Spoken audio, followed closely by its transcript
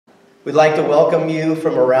We'd like to welcome you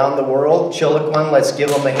from around the world. Chiloquan, let's give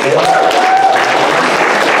them a hand.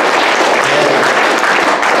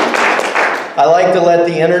 I like to let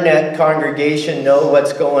the internet congregation know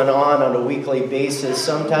what's going on a weekly basis.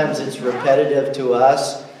 Sometimes it's repetitive to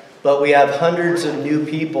us, but we have hundreds of new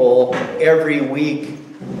people every week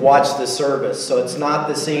watch the service. So it's not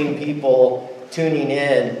the same people tuning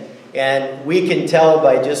in. And we can tell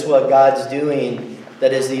by just what God's doing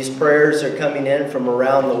that as these prayers are coming in from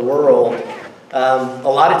around the world, a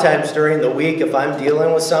lot of times during the week, if I'm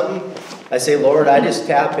dealing with something, I say, Lord, I just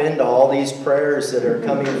tap into all these prayers that are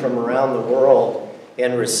coming from around the world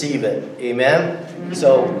and receive it. Amen?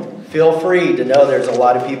 So feel free to know there's a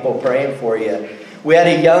lot of people praying for you. We had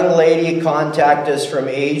a young lady contact us from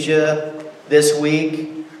Asia this week.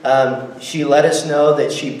 She let us know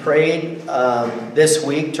that she prayed this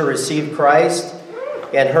week to receive Christ.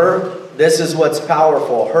 And this is what's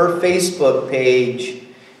powerful. Her Facebook page,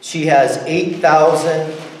 she has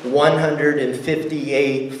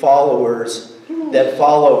 8,158 followers that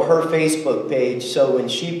follow her Facebook page. So when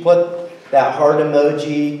she put that heart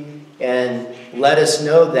emoji and let us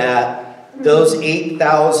know that, those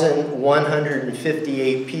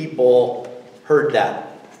 8,158 people heard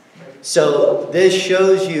that. So this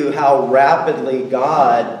shows you how rapidly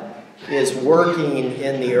God is working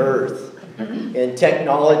in the earth. And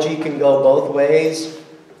technology can go both ways.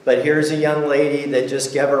 But here's a young lady that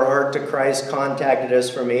just gave her heart to Christ, contacted us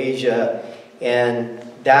from Asia. And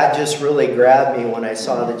that just really grabbed me when I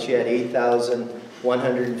saw that she had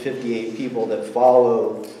 8,158 people that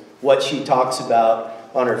follow what she talks about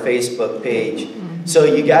on her Facebook page. So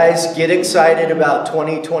you guys get excited about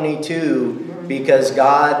 2022 because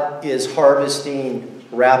God is harvesting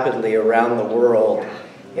rapidly around the world.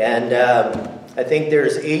 And I think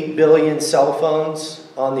there's 8 billion cell phones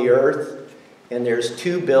on the earth, and there's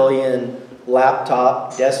 2 billion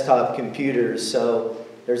desktop computers. So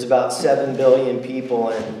there's about 7 billion people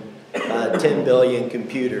and 10 billion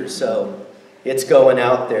computers. So it's going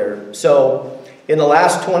out there. So in the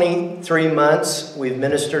last 23 months, we've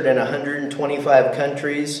ministered in 125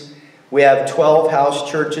 countries. We have 12 house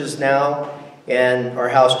churches now, and our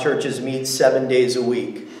house churches meet 7 days a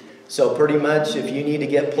week. So pretty much if you need to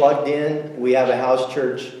get plugged in, we have a house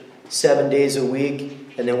church 7 days a week,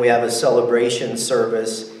 and then we have a celebration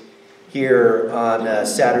service here on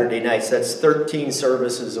Saturday nights. That's 13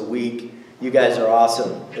 services a week. You guys are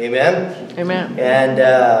awesome. Amen? Amen. And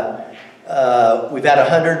we've had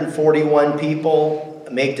 141 people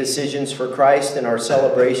make decisions for Christ in our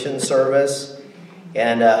celebration service,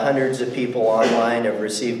 and hundreds of people online have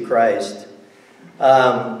received Christ.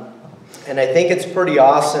 And I think it's pretty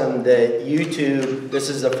awesome that YouTube, this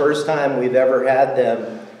is the first time we've ever had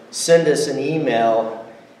them send us an email,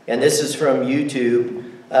 and this is from YouTube.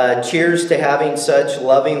 Cheers to having such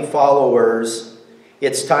loving followers.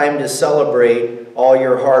 It's time to celebrate all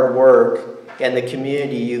your hard work and the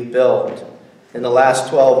community you've built. In the last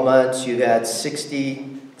 12 months, you've had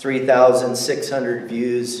 63,600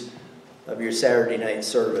 views of your Saturday night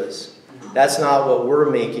service. That's not what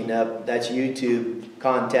we're making up. That's YouTube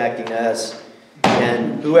contacting us.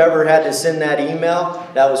 And whoever had to send that email,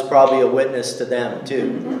 that was probably a witness to them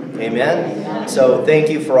too. Amen? So thank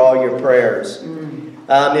you for all your prayers.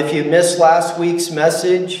 If you missed last week's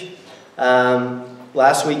message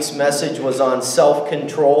was on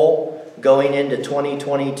self-control going into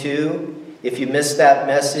 2022. If you missed that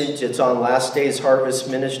message, it's on Last Days Harvest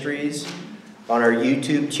Ministries on our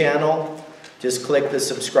YouTube channel. Just click the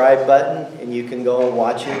subscribe button and you can go and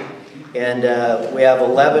watch it. And we have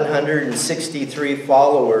 1,163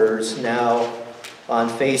 followers now on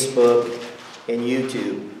Facebook and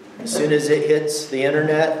YouTube. As soon as it hits the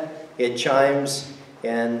internet, it chimes,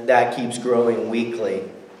 and that keeps growing weekly.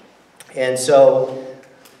 And so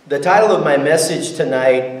the title of my message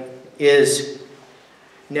tonight is,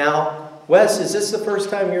 now, Wes, is this the first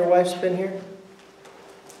time your wife's been here?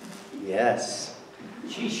 Yes.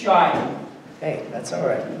 She's shy. Hey, that's all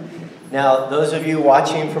right. Now, those of you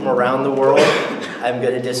watching from around the world, I'm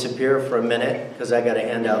going to disappear for a minute because I got to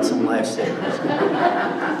hand out some lifesavers.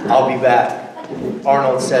 I'll be back.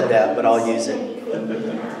 Arnold said that, but I'll use it.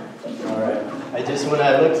 All right. When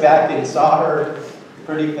I looked back and saw her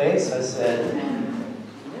pretty face, I said,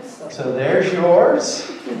 so there's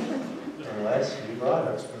yours. Unless you brought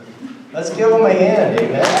her. Let's give them a hand,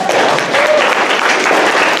 amen.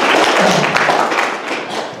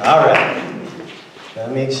 All right.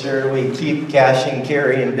 Gotta make sure we keep cash and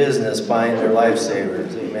carry in business buying their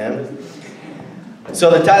lifesavers, amen. So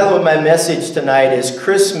the title of my message tonight is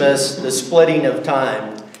Christmas, the Splitting of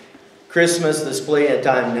Time. Christmas, the Splitting of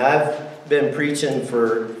Time. Now I've been preaching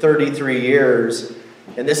for 33 years,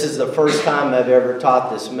 And this is the first time I've ever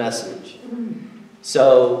taught this message.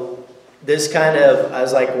 So this kind of, I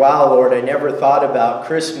was like, wow, Lord, I never thought about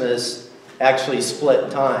Christmas actually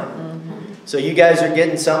split time. So you guys are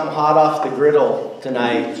getting something hot off the griddle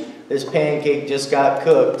tonight. This pancake just got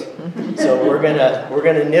cooked. So we're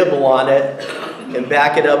gonna nibble on it and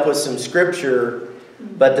back it up with some scripture.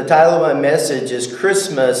 But the title of my message is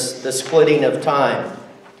Christmas, the Splitting of Time.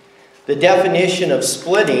 The definition of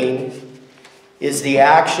splitting is the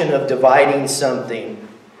action of dividing something.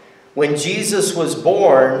 When Jesus was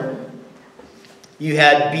born, you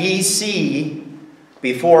had BC,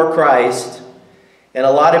 before Christ, and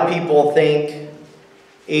a lot of people think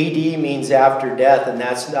AD means after death, and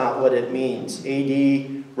that's not what it means.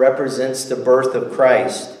 AD represents the birth of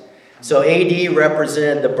Christ. So AD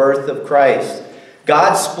represented the birth of Christ.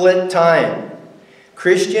 God split time.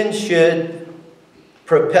 Christians should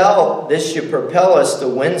this should propel us to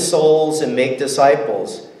win souls and make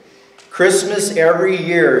disciples. Christmas every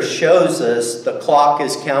year shows us the clock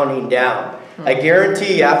is counting down. I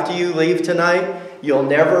guarantee you, after you leave tonight, you'll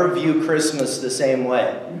never view Christmas the same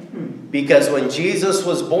way. Because when Jesus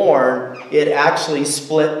was born, it actually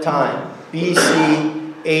split time.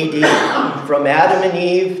 BC, AD. From Adam and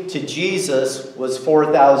Eve to Jesus was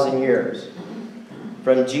 4,000 years.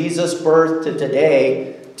 From Jesus' birth to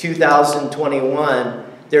today, 2021,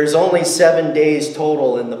 there's only 7 days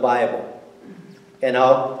total in the Bible. And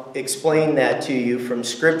I'll explain that to you from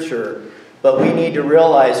Scripture. But we need to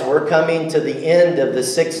realize we're coming to the end of the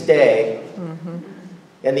 6th day.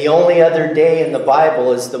 And the only other day in the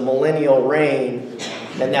Bible is the millennial reign,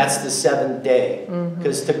 and that's the 7th day.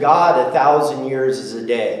 Because to God, 1,000 years is a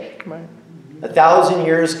day. 1,000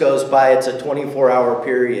 years goes by, it's a 24-hour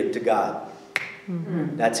period to God.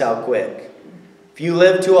 That's how quick. If you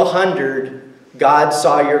live to 100, God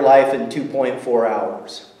saw your life in 2.4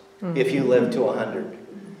 hours. If you live to 100.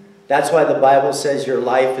 That's why the Bible says your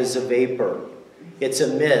life is a vapor. It's a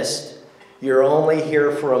mist. You're only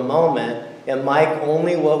here for a moment. And Mike,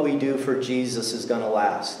 only what we do for Jesus is going to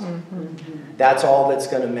last. That's all that's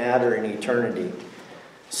going to matter in eternity.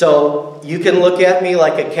 So you can look at me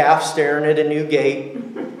like a calf staring at a new gate,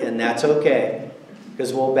 and that's okay.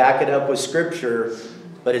 Because we'll back it up with Scripture.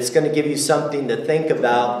 But it's going to give you something to think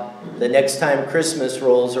about the next time Christmas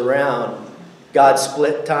rolls around. God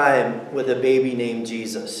split time with a baby named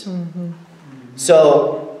Jesus.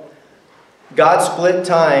 So, God split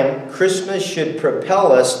time. Christmas should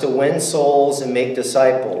propel us to win souls and make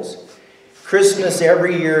disciples. Christmas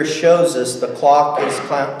every year shows us the clock is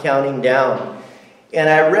counting down. And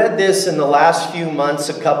I read this in the last few months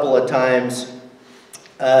a couple of times.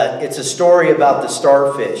 It's a story about the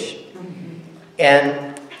starfish.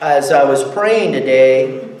 And as I was praying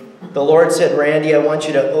today, the Lord said, Randy, I want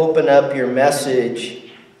you to open up your message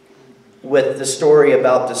with the story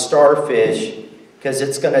about the starfish, because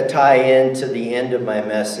it's going to tie into the end of my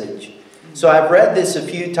message. So I've read this a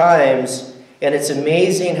few times, and it's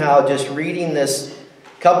amazing how just reading this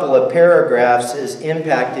couple of paragraphs has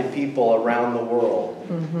impacted people around the world.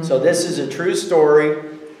 So this is a true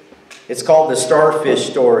story. It's called the starfish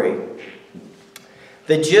story.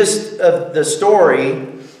 The gist of the story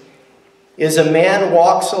is a man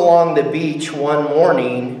walks along the beach one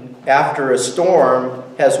morning after a storm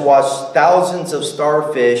has washed thousands of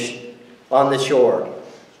starfish on the shore.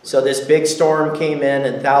 So this big storm came in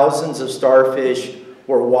and thousands of starfish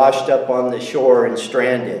were washed up on the shore and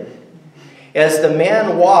stranded. As the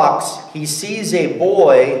man walks, he sees a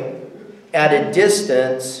boy at a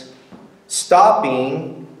distance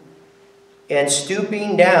stopping and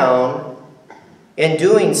stooping down and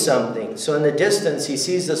doing something. So in the distance, he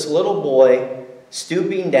sees this little boy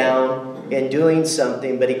stooping down and doing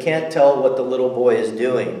something, but he can't tell what the little boy is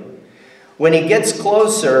doing. When he gets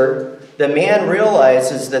closer, the man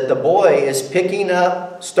realizes that the boy is picking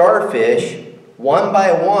up starfish one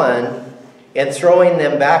by one and throwing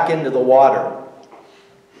them back into the water.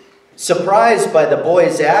 Surprised by the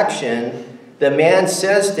boy's action, the man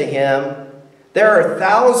says to him, "There are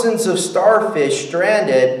thousands of starfish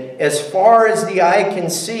stranded as far as the eye can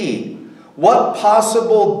see. What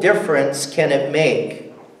possible difference can it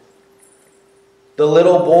make?" The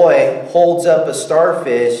little boy holds up a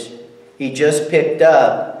starfish he just picked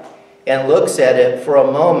up and looks at it for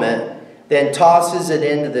a moment, then tosses it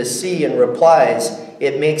into the sea and replies,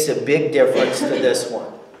 "It makes a big difference to this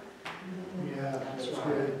one." Yeah, that's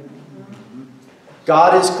good.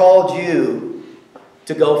 God has called you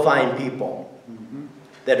to go find people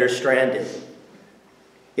that are stranded.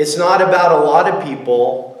 It's not about a lot of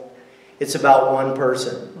people, it's about one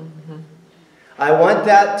person. I want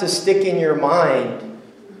that to stick in your mind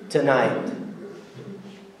tonight.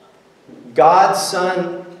 God's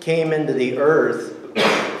Son came into the earth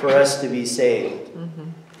for us to be saved.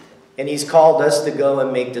 And He's called us to go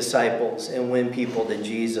and make disciples and win people to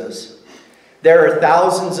Jesus. There are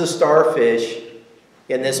thousands of starfish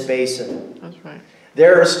in this basin. That's right.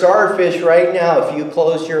 There are starfish right now. If you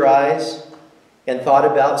closed your eyes and thought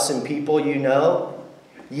about some people you know,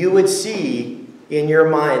 you would see in your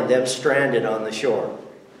mind them stranded on the shore.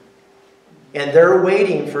 And they're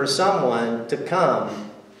waiting for someone to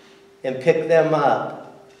come and pick them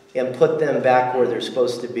up and put them back where they're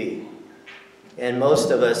supposed to be. And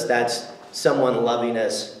most of us, that's someone loving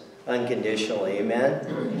us unconditionally. Amen?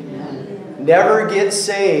 Amen. Never get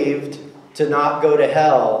saved to not go to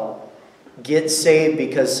hell. Get saved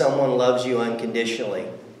because someone loves you unconditionally.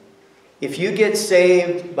 If you get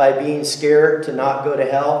saved by being scared to not go to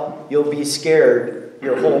hell, you'll be scared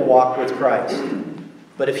your whole walk with Christ.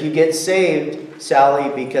 But if you get saved, Sally,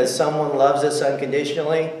 because someone loves us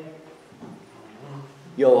unconditionally,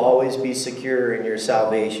 you'll always be secure in your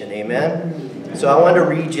salvation. Amen? So I want to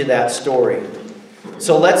read you that story.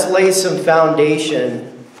 So let's lay some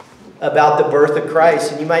foundation about the birth of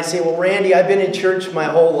Christ. And you might say, well, Randy, I've been in church my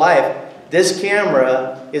whole life. This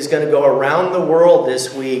camera is going to go around the world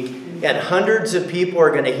this week, and hundreds of people are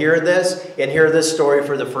going to hear this and hear this story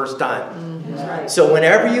for the first time. Right. So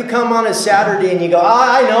whenever you come on a Saturday and you go,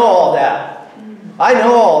 I know all that. I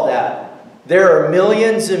know all that. There are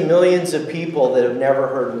millions and millions of people that have never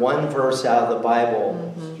heard one verse out of the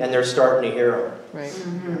Bible, and they're starting to hear them. Right.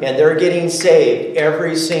 And they're getting saved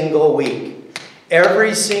every single week.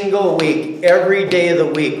 Every single week, every day of the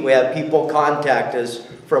week, we have people contact us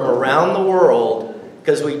from around the world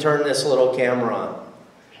because we turn this little camera on.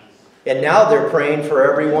 And now they're praying for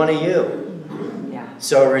every one of you. Yeah.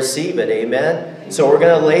 So receive it, amen? So we're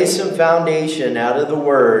going to lay some foundation out of the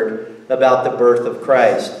Word about the birth of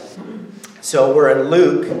Christ. So we're in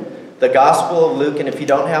Luke, the Gospel of Luke, and if you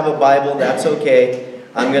don't have a Bible, that's okay.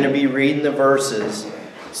 I'm going to be reading the verses.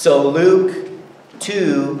 So Luke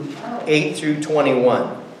 2, 8 through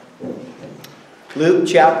 21. Luke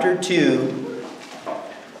chapter 2.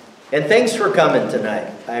 And thanks for coming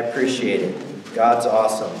tonight. I appreciate it. God's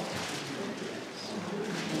awesome.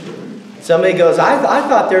 Somebody goes, I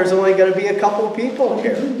thought there was only going to be a couple people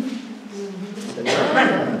here.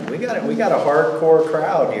 We got a hardcore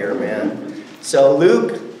crowd here, man. So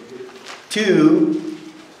Luke 2,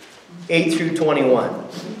 8 through 21.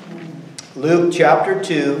 Luke chapter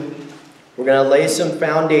 2. We're going to lay some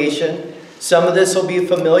foundation. Some of this will be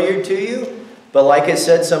familiar to you. But like I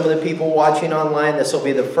said, some of the people watching online, this will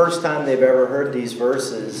be the first time they've ever heard these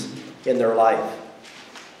verses in their life.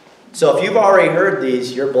 So if you've already heard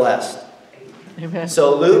these, you're blessed. Amen.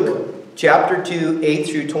 So Luke chapter 2, 8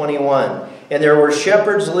 through 21. And there were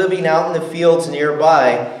shepherds living out in the fields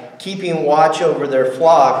nearby, keeping watch over their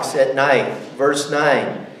flocks at night. Verse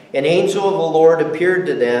 9. An angel of the Lord appeared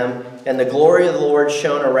to them, and the glory of the Lord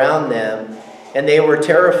shone around them, and they were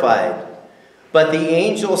terrified. But the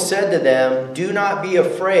angel said to them, do not be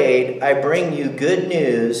afraid. I bring you good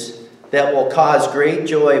news that will cause great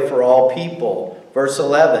joy for all people. Verse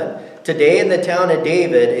 11. Today in the town of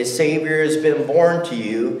David, a Savior has been born to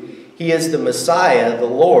you. He is the Messiah, the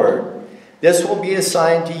Lord. This will be a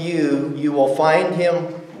sign to you. You will find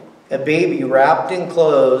him, a baby wrapped in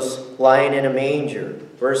clothes, lying in a manger.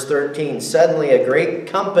 Verse 13. Suddenly a great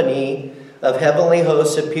company of heavenly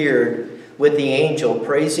hosts appeared with the angel,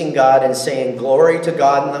 praising God and saying, glory to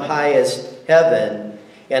God in the highest heaven,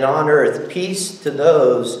 and on earth peace to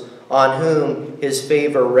those on whom his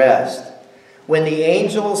favor rests. When the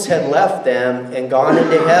angels had left them and gone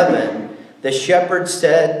into heaven, the shepherds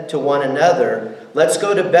said to one another, let's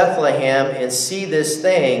go to Bethlehem and see this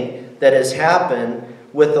thing that has happened,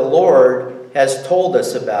 with the Lord has told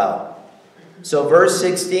us about. So verse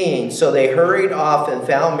 16, so they hurried off and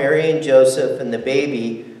found Mary and Joseph and the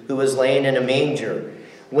baby who was laying in a manger.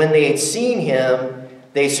 When they had seen him,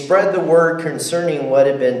 they spread the word concerning what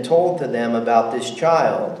had been told to them about this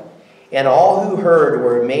child. And all who heard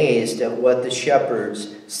were amazed at what the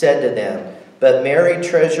shepherds said to them. But Mary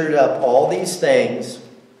treasured up all these things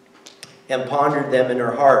and pondered them in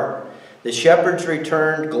her heart. The shepherds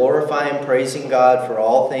returned, glorifying and praising God for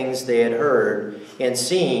all things they had heard and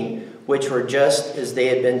seen, which were just as they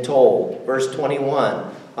had been told. Verse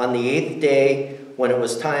 21, on the 8th day, when it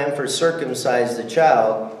was time for circumcise the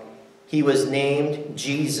child, he was named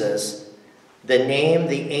Jesus, the name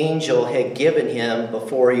the angel had given him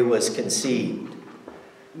before he was conceived.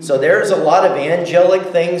 So there's a lot of angelic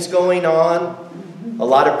things going on, a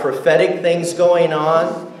lot of prophetic things going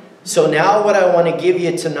on. So now what I want to give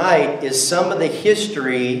you tonight is some of the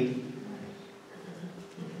history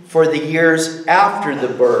for the years after the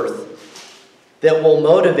birth that will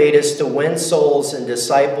motivate us to win souls and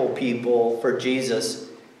disciple people for Jesus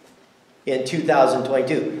in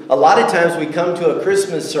 2022. A lot of times we come to a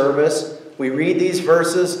Christmas service, we read these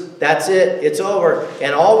verses, that's it, it's over.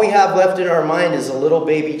 And all we have left in our mind is a little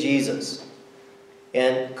baby Jesus.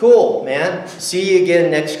 And cool, man, see you again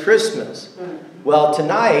next Christmas. Well,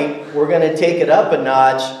 tonight we're going to take it up a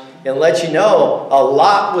notch and let you know a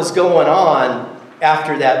lot was going on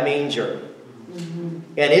after that manger.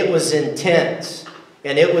 And it was intense.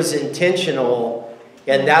 And it was intentional.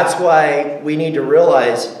 And that's why we need to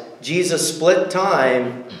realize Jesus split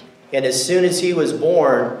time. And as soon as he was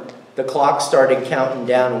born, the clock started counting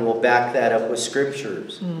down. And we'll back that up with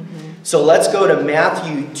scriptures. So let's go to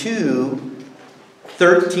Matthew 2,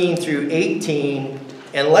 13 through 18.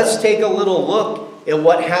 And let's take a little look at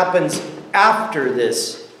what happens after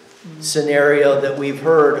this scenario that we've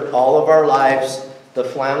heard all of our lives. The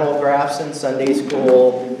flannel graphs in Sunday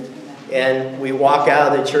school, and we walk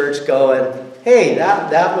out of the church going, hey,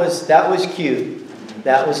 that was cute.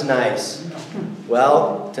 That was nice.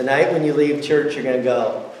 Well, tonight when you leave church, you're going to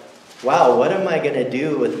go, wow, what am I going to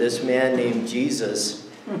do with this man named Jesus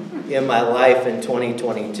in my life in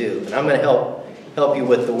 2022? And I'm going to help you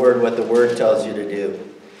with the word, what the word tells you to do.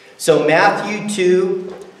 So Matthew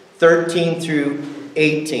 2, 13 through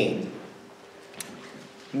 18.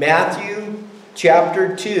 Matthew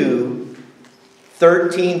chapter 2,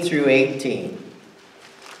 13 through 18.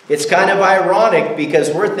 It's kind of ironic because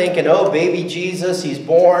we're thinking, oh, baby Jesus, he's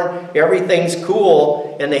born, everything's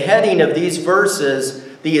cool. And the heading of these verses,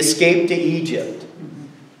 the escape to Egypt.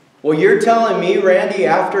 Well, you're telling me, Randy,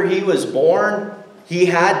 after he was born, he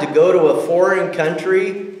had to go to a foreign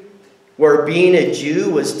country where being a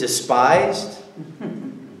Jew was despised?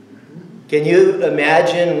 Can you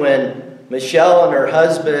imagine when Michelle and her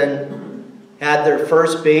husband had their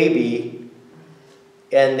first baby,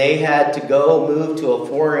 and they had to go move to a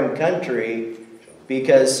foreign country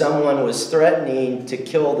because someone was threatening to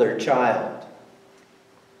kill their child.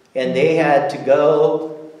 And they had to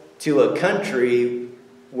go to a country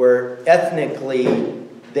where ethnically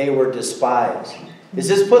they were despised. Is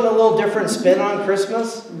this putting a little different spin on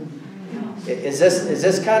Christmas? Is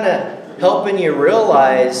this kind of helping you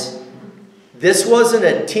realize this wasn't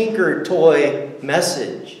a tinker toy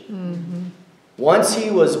message? Once he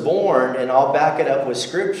was born, and I'll back it up with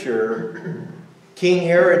scripture, King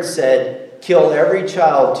Herod said, kill every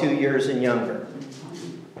child 2 years and younger.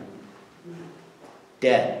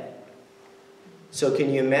 Dead. So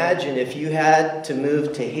can you imagine if you had to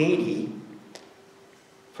move to Haiti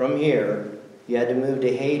from here, you had to move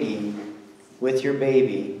to Haiti with your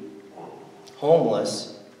baby,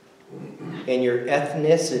 homeless, and your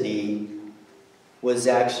ethnicity was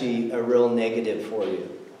actually a real negative for you.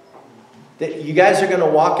 That you guys are going to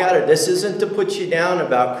walk out of this isn't to put you down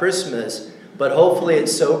about Christmas, but hopefully it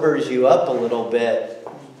sobers you up a little bit.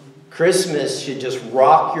 Christmas should just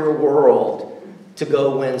rock your world to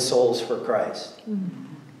go win souls for Christ.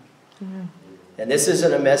 And this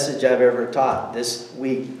isn't a message I've ever taught. This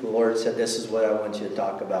week, the Lord said, this is what I want you to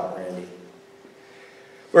talk about, Randy.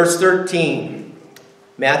 Verse 13,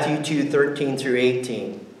 Matthew 2, 13 through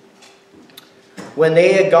 18. When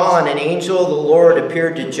they had gone, an angel of the Lord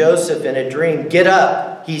appeared to Joseph in a dream. Get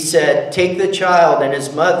up, he said, take the child and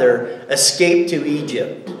his mother, escape to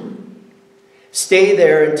Egypt. Stay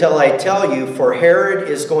there until I tell you, for Herod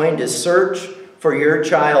is going to search for your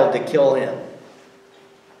child to kill him.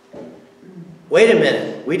 Wait a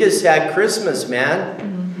minute, we just had Christmas,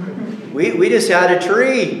 man. We just had a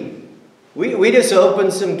tree. We just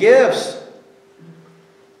opened some gifts.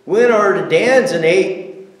 We went over to Dan's and ate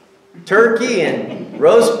turkey and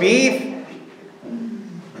roast beef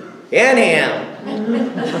and ham.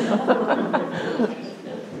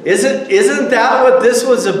 Isn't that what this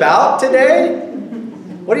was about today?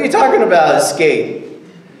 What are you talking about, escape?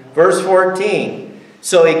 Verse 14.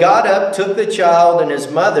 So he got up, took the child and his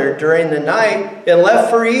mother during the night, and left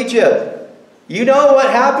for Egypt. You know what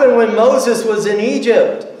happened when Moses was in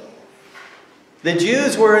Egypt? The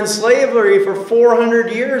Jews were in slavery for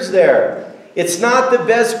 400 years there. It's not the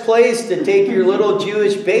best place to take your little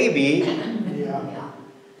Jewish baby.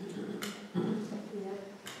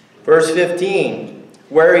 Verse 15.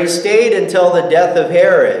 Where he stayed until the death of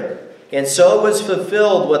Herod. And so was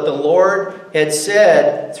fulfilled what the Lord had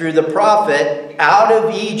said through the prophet, out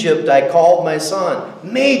of Egypt I called my son.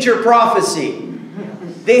 Major prophecy.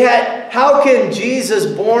 How can Jesus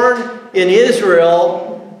born in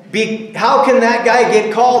Israel, how can that guy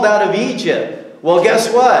get called out of Egypt? Well,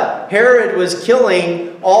 guess what? Herod was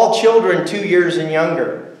killing all children 2 years and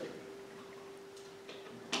younger.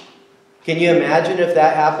 Can you imagine if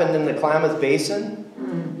that happened in the Klamath Basin?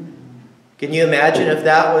 Can you imagine if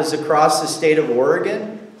that was across the state of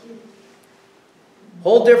Oregon?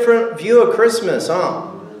 Whole different view of Christmas, huh?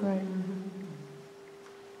 Right.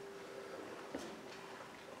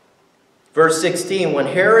 Verse 16, when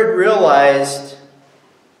Herod realized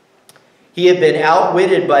he had been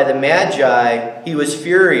outwitted by the Magi, he was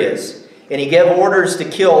furious, and he gave orders to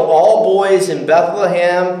kill all boys in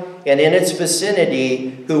Bethlehem and in its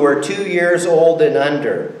vicinity who were 2 years old and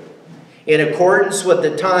under, in accordance with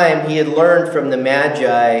the time he had learned from the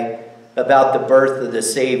Magi about the birth of the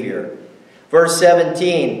Savior. Verse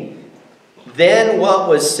 17, then what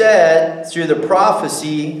was said through the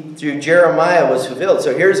prophecy through Jeremiah was fulfilled.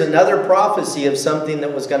 So here's another prophecy of something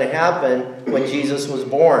that was going to happen when Jesus was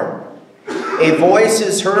born. A voice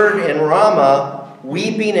is heard in Ramah,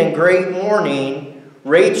 weeping in great mourning,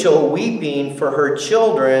 Rachel weeping for her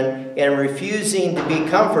children and refusing to be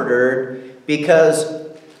comforted because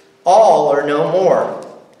all are no more.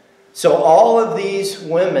 So all of these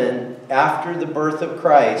women, after the birth of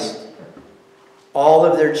Christ, all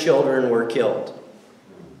of their children were killed.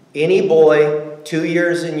 Any boy 2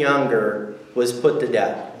 years and younger was put to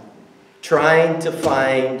death, trying to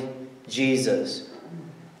find Jesus.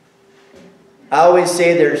 I always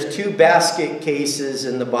say there's 2 basket cases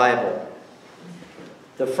in the Bible.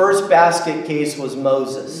 The first basket case was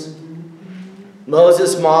Moses.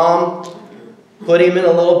 Moses' mom put him in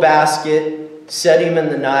a little basket, set him in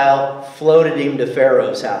the Nile, floated him to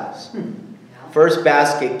Pharaoh's house. First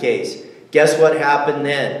basket case. Guess what happened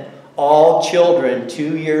then? All children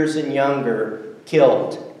 2 years and younger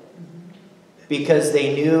killed because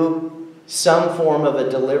they knew some form of a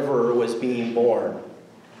deliverer was being born.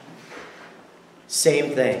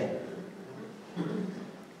 Same thing.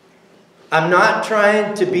 I'm not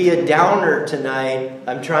trying to be a downer tonight.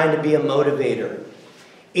 I'm trying to be a motivator.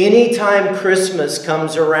 Anytime Christmas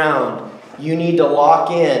comes around, you need to lock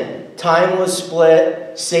in. Time was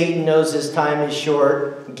split. Satan knows his time is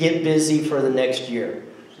short. Get busy for the next year.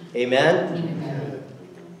 Amen? Amen.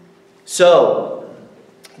 So,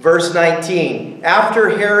 verse 19.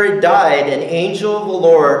 After Herod died, an angel of the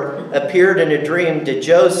Lord appeared in a dream to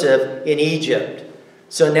Joseph in Egypt.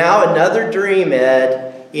 So now another dream,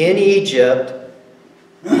 Ed, in Egypt.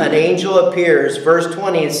 An angel appears. Verse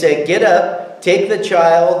 20, and said, get up, take the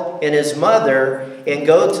child and his mother, and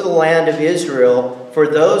go to the land of Israel, for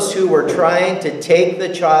those who were trying to take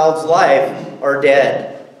the child's life are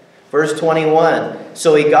dead. Verse 21,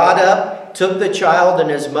 so he got up, took the child and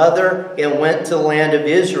his mother, and went to the land of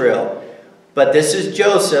Israel. But this is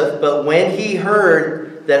Joseph. But when he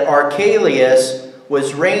heard that Archelaus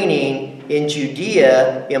was reigning in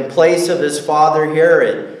Judea in place of his father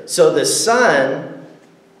Herod, so the son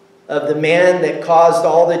of the man that caused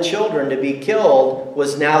all the children to be killed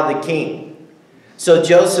was now the king. So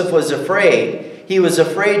Joseph was afraid. He was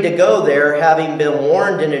afraid to go there, having been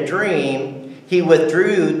warned in a dream. He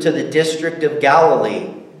withdrew to the district of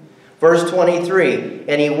Galilee. Verse 23,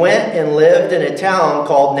 and he went and lived in a town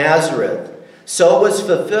called Nazareth. So was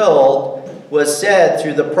fulfilled, was said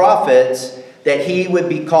through the prophets, that he would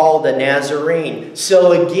be called a Nazarene.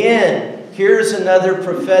 So again, here's another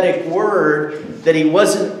prophetic word that he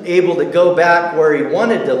wasn't able to go back where he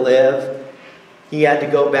wanted to live. He had to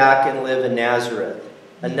go back and live in Nazareth.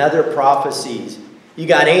 Another prophecies. You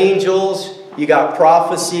got angels, you got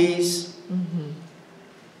prophecies.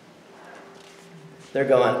 They're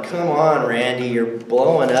going, come on, Randy, you're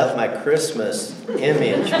blowing up my Christmas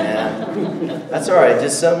image, man. That's all right,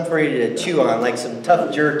 just something for you to chew on, like some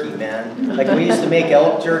tough jerky, man. Like we used to make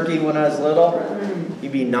elk jerky when I was little.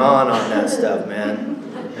 You'd be gnawing on that stuff, man.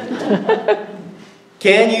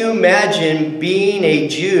 Can you imagine being a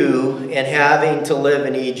Jew and having to live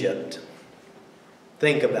in Egypt?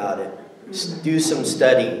 Think about it. Do some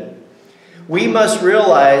studying. We must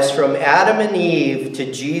realize from Adam and Eve to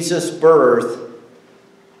Jesus' birth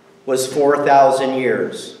was 4,000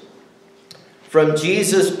 years. From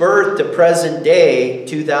Jesus' birth to present day,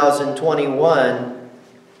 2021,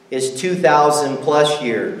 is 2,000 plus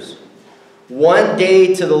years. One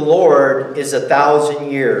day to the Lord is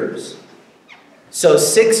 1,000 years. So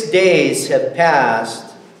 6 days have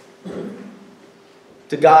passed.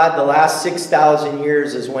 To God, the last 6,000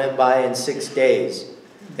 years has went by in 6 days.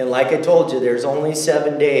 And like I told you, there's only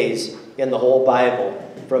 7 days in the whole Bible.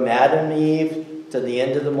 From Adam and Eve to the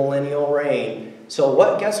end of the millennial reign. So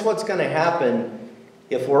guess what's going to happen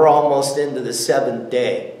if we're almost into the 7th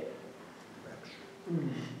day?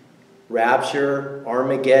 Rapture,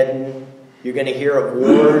 Armageddon. You're going to hear of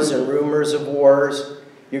wars and rumors of wars.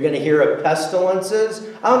 You're going to hear of pestilences.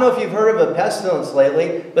 I don't know if you've heard of a pestilence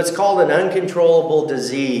lately, but it's called an uncontrollable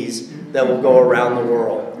disease that will go around the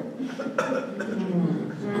world.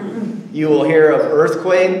 You will hear of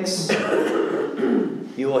earthquakes.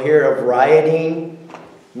 You will hear of rioting,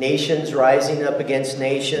 nations rising up against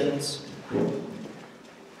nations.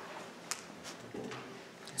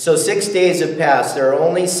 So 6 days have passed. There are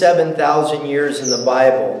only 7,000 years in the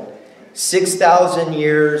Bible. 6,000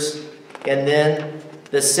 years, and then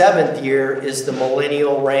the 7th year is the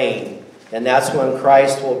millennial reign. And that's when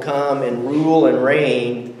Christ will come and rule and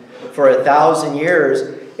reign for 1,000 years.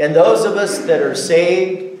 And those of us that are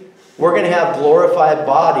saved, we're going to have glorified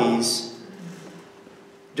bodies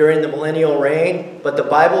during the millennial reign. But the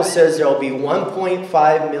Bible says there will be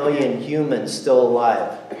 1.5 million humans still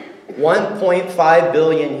alive. 1.5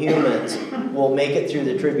 billion humans will make it through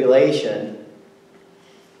the tribulation.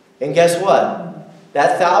 And guess what?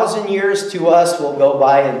 That 1,000 years to us will go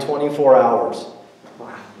by in 24 hours.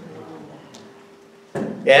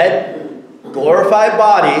 Ed, glorified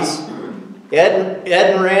bodies. Ed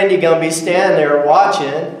and Randy going to be standing there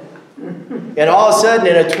watching. And all of a sudden,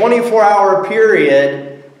 in a 24-hour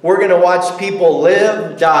period, we're going to watch people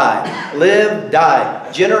live, die. Live,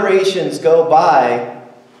 die. Generations go by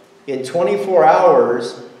in 24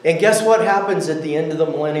 hours. And guess what happens at the end of the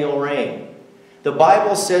millennial reign? The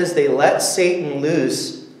Bible says they let Satan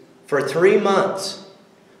loose for 3 months.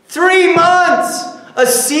 3 months! A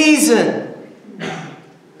season!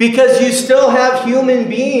 Because you still have human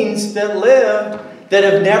beings that live that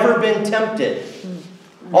have never been tempted.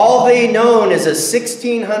 All they known is a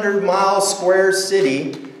 1,600-mile square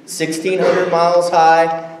city, 1,600 miles high,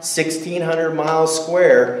 1,600 miles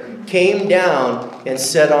square, came down and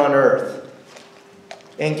set on earth.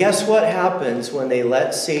 And guess what happens when they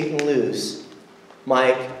let Satan loose?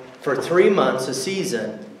 Mike, for 3 months, a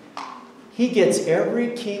season, he gets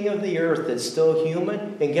every king of the earth that's still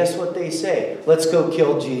human, and guess what they say? Let's go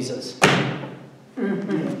kill Jesus.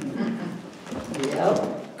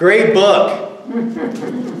 Yep. Great book.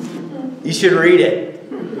 You should read it.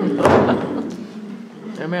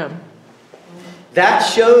 Amen. That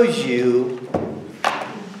shows you...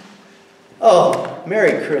 Oh,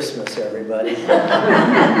 Merry Christmas, everybody.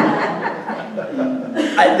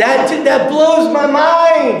 That blows my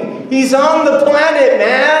mind. He's on the planet,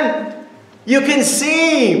 man. You can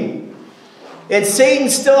see him. And Satan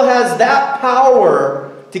still has that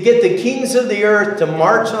power to get the kings of the earth to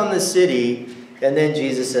march on the city. And then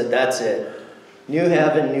Jesus said, that's it. New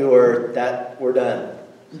heaven, new earth. We're done.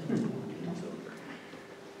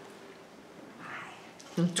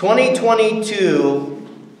 2022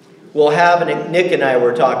 will have, Nick and I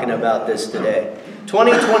were talking about this today.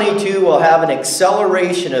 2022 will have an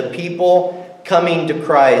acceleration of people coming to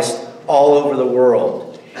Christ all over the world.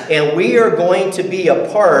 And we are going to be a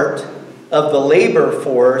part of the labor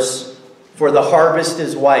force for the harvest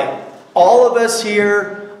is white. All of us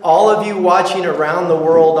here, all of you watching around the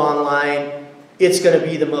world online, it's going to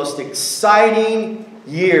be the most exciting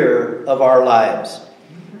year of our lives.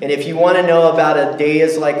 And if you want to know about a day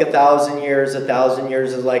is like 1,000 years, 1,000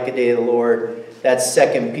 years is like a day of the Lord, that's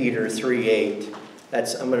 2 Peter 3:8.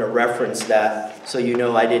 I'm going to reference that so you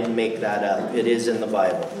know I didn't make that up. It is in the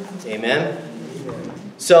Bible. Amen?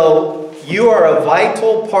 So you are a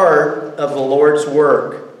vital part of the Lord's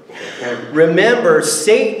work. Remember,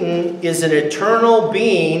 Satan is an eternal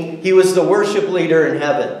being. He was the worship leader in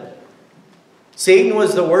heaven. Satan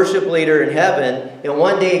was the worship leader in heaven, and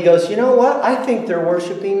one day he goes, you know what? I think they're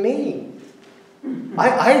worshiping me.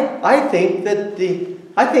 I think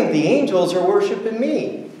the angels are worshiping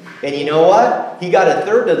me. And you know what? He got a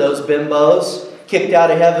third of those bimbos kicked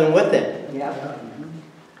out of heaven with him. Yep.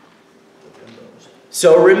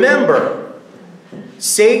 So remember,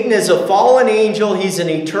 Satan is a fallen angel. He's an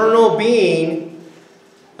eternal being.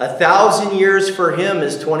 1,000 years for him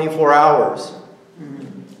is 24 hours.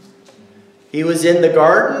 He was in the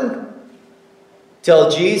garden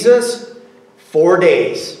till Jesus, 4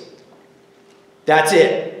 days. That's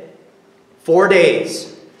it. 4 days.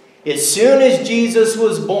 As soon as Jesus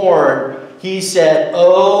was born, he said,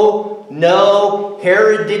 oh, no,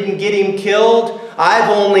 Herod didn't get him killed. I've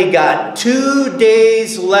only got 2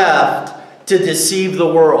 days left to deceive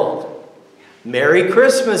the world. Merry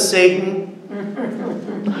Christmas, Satan.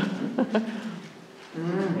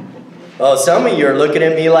 Oh, some of you are looking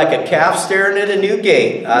at me like a calf staring at a new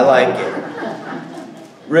gate. I like it.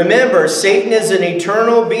 Remember, Satan is an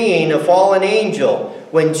eternal being, a fallen angel.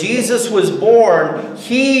 When Jesus was born,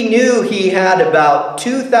 he knew he had about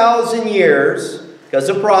 2,000 years, because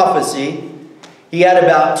of prophecy. He had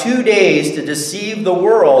about 2 days to deceive the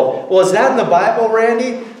world. Well, is that in the Bible,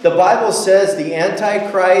 Randy? The Bible says the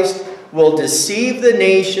Antichrist will deceive the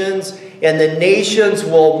nations, and the nations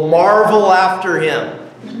will marvel after him.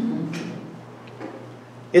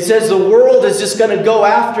 It says the world is just going to go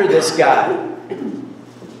after this guy.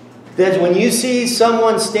 That when you see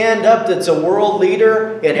someone stand up that's a world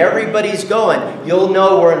leader and everybody's going, you'll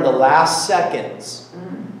know we're in the last seconds.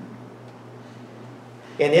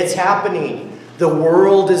 And it's happening. The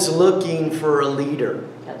world is looking for a leader.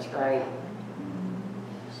 That's right.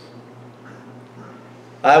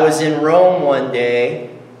 I was in Rome one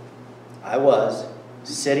day. I was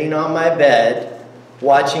sitting on my bed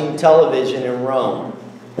watching television in Rome,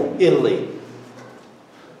 Italy.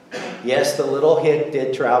 Yes, the little hick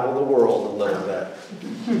did travel the world a little bit.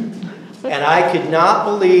 And I could not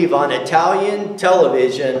believe on Italian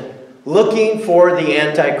television looking for the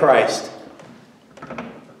Antichrist.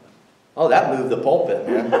 Oh, that moved the pulpit,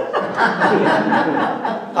 man.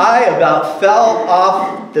 I about fell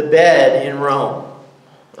off the bed in Rome.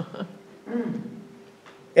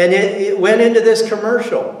 And it went into this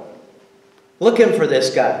commercial. Looking for this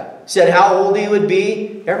guy. Said how old he would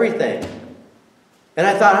be, everything. And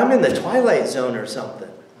I thought, I'm in the Twilight Zone or something.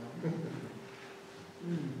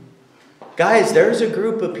 Guys, there's a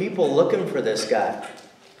group of people looking for this guy.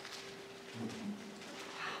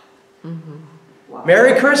 Wow.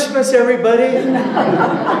 Merry Christmas, everybody.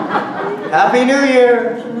 Happy New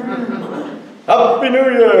Year. Happy New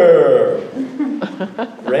Year.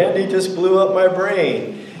 Randy just blew up my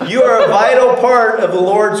brain. You are a vital part of the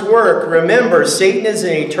Lord's work. Remember, Satan is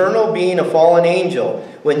an eternal being, a fallen angel.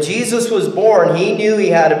 When Jesus was born, he knew he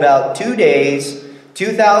had about 2 days,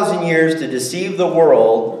 2,000 years to deceive the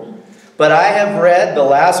world. But I have read the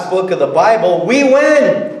last book of the Bible. We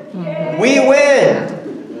win. We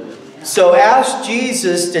win. So ask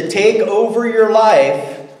Jesus to take over your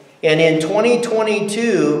life. And in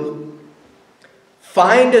 2022,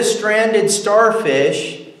 find a stranded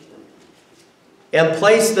starfish and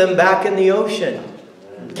place them back in the ocean.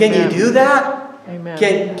 Can you do that? Amen.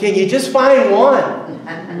 Can you just find one?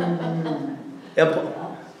 And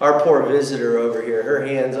our poor visitor over here, her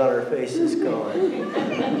hands on her face is going.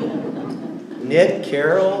 Nick,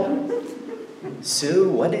 Carol, Sue,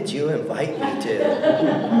 what did you invite me to?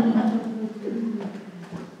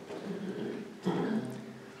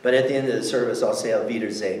 But at the end of the service, I'll say, Auf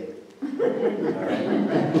Wiedersehen. All right?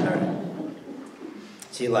 All right.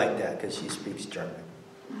 She liked that because she speaks German.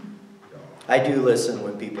 I do listen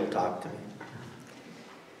when people talk to me.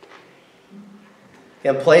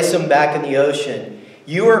 And place them back in the ocean.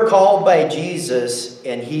 You are called by Jesus,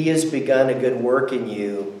 and he has begun a good work in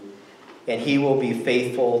you, and he will be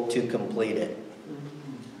faithful to complete it.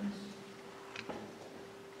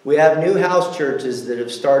 We have new house churches that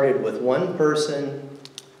have started with one person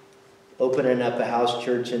opening up a house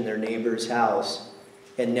church in their neighbor's house,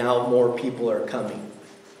 and now more people are coming.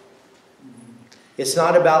 It's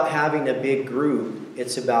not about having a big group.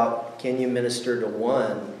 It's about, can you minister to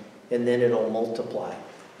one, and then it'll multiply.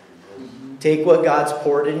 Take what God's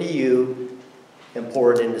poured into you and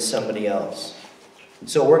pour it into somebody else.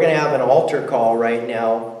 So we're going to have an altar call right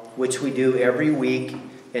now, which we do every week.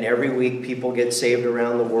 And every week people get saved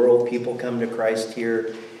around the world. People come to Christ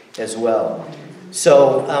here as well.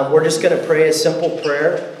 So we're just going to pray a simple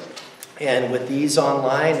prayer. And with these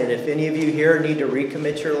online, and if any of you here need to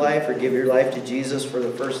recommit your life or give your life to Jesus for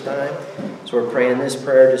the first time, so we're praying this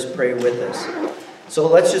prayer, just pray with us. So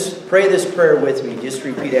let's just pray this prayer with me. Just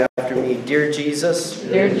repeat after me. Dear Jesus.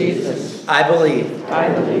 Dear Jesus. I believe.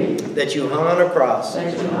 I believe. That you hung on a cross.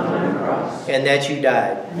 That you hung on a cross. And that you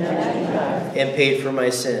died. And that you died. And paid for my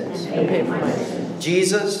sins. And paid for my sins.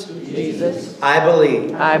 Jesus. Jesus. I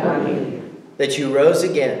believe. I believe. That you rose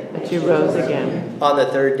again. That you rose again. On the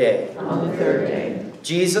third day. On the third day.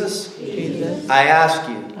 Jesus. Jesus. I ask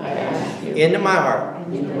you. I ask you. Into my heart.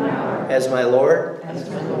 Into my heart. As my Lord. As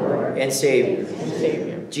my Lord. And Savior. And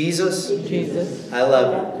Savior. Jesus. Jesus. I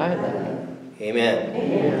love you. I love you. Amen.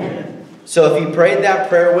 Amen. So if you prayed that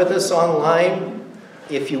prayer with us online,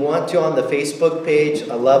 if you want to on the Facebook page,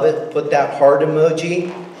 I love it. Put that heart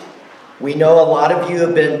emoji. We know a lot of you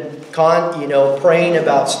have been praying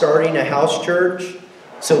about starting a house church.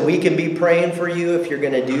 So we can be praying for you if you're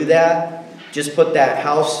going to do that. Just put that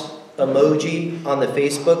house emoji on the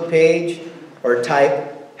Facebook page or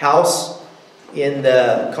type house in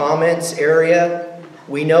the comments area.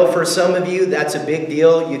 We know for some of you that's a big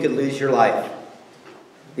deal. You could lose your life.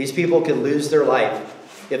 These people could lose their life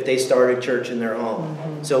if they start a church in their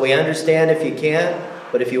home. So we understand if you can't,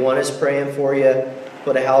 but if you want us praying for you,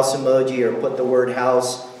 put a house emoji or put the word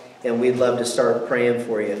house, and we'd love to start praying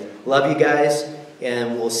for you. Love you guys,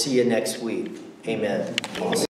 and we'll see you next week. Amen.